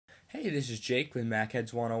Hey, this is Jake with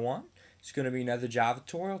MacHeads 101. It's going to be another Java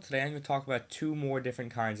tutorial. Today I'm going to talk about two more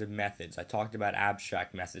different kinds of methods. I talked about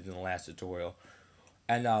abstract methods in the last tutorial,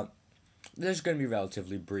 and this is going to be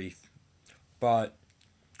relatively brief, but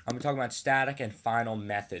I'm going to talk about static and final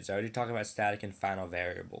methods. I already talked about static and final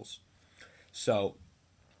variables. So,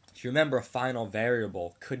 if you remember, a final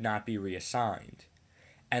variable could not be reassigned,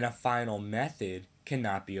 and a final method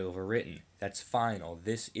cannot be overwritten. That's final.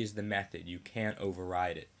 This is the method. You can't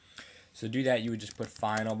override it. So to do that, you would just put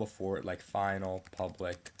final before it, like final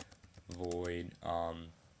public void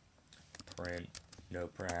print no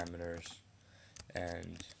parameters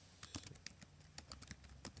and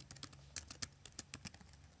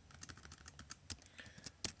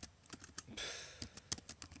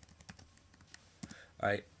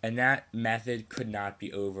alright, and that method could not be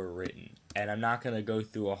overwritten. And I'm not gonna go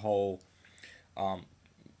through a whole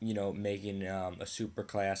making a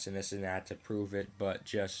superclass and this and that to prove it, but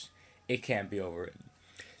just it can't be overwritten.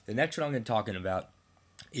 The next one I'm going to be talking about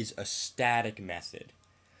is a static method.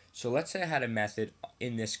 So let's say I had a method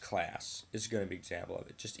in this class. This is going to be an example of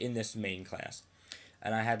it, just in this main class.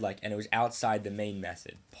 And I had and it was outside the main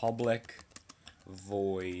method. Public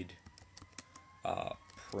void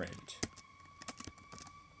print.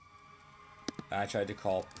 And I tried to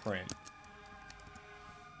call print.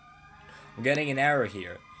 I'm getting an error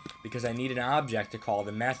here because I need an object to call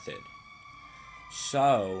the method.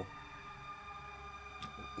 So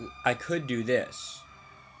I could do this.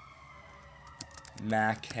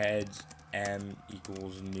 MacHeads m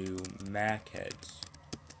equals new MacHeads.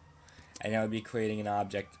 And I would be creating an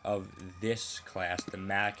object of this class, the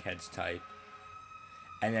MacHeads type,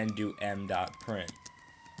 and then do m.print.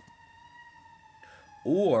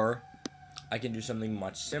 Or I can do something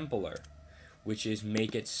much simpler, which is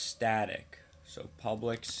make it static. So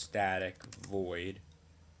public static void,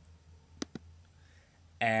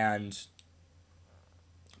 and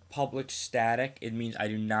public static, it means I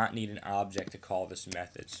do not need an object to call this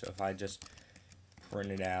method. So if I just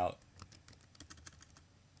print it out,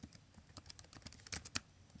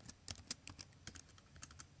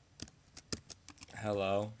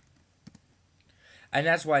 hello, and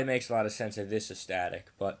that's why it makes a lot of sense that this is static,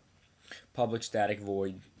 but public static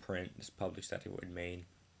void print, this public static void main,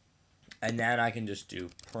 and then I can just do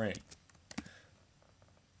print.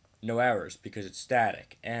 No errors because it's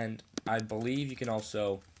static, and I believe you can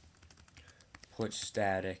also put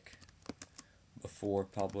static before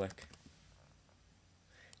public.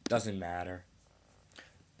 Doesn't matter,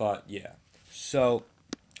 but yeah. So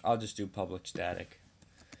I'll just do public static,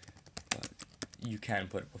 but you can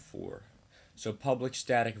put it before. So public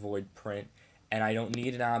static void print, and I don't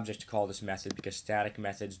need an object to call this method because static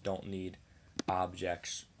methods don't need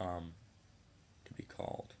objects to be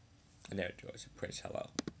called. And there it goes. It prints hello.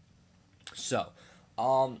 So,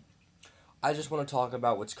 I just want to talk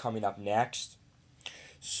about what's coming up next.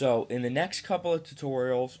 So, in the next couple of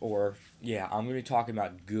tutorials, I'm going to be talking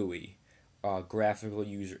about GUI, graphical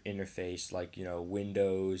user interface, like,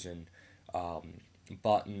 Windows and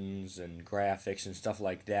buttons and graphics and stuff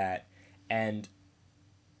like that. And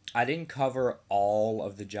I didn't cover all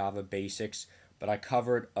of the Java basics, but I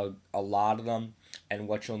covered a lot of them and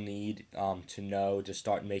what you'll need to know to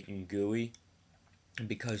start making GUI.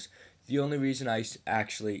 Because the only reason I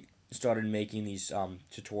actually started making these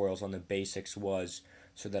tutorials on the basics was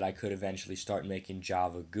so that I could eventually start making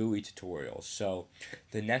Java GUI tutorials. So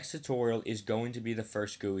the next tutorial is going to be the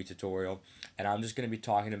first GUI tutorial, and I'm just going to be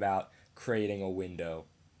talking about creating a window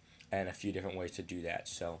and a few different ways to do that.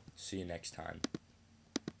 So see you next time.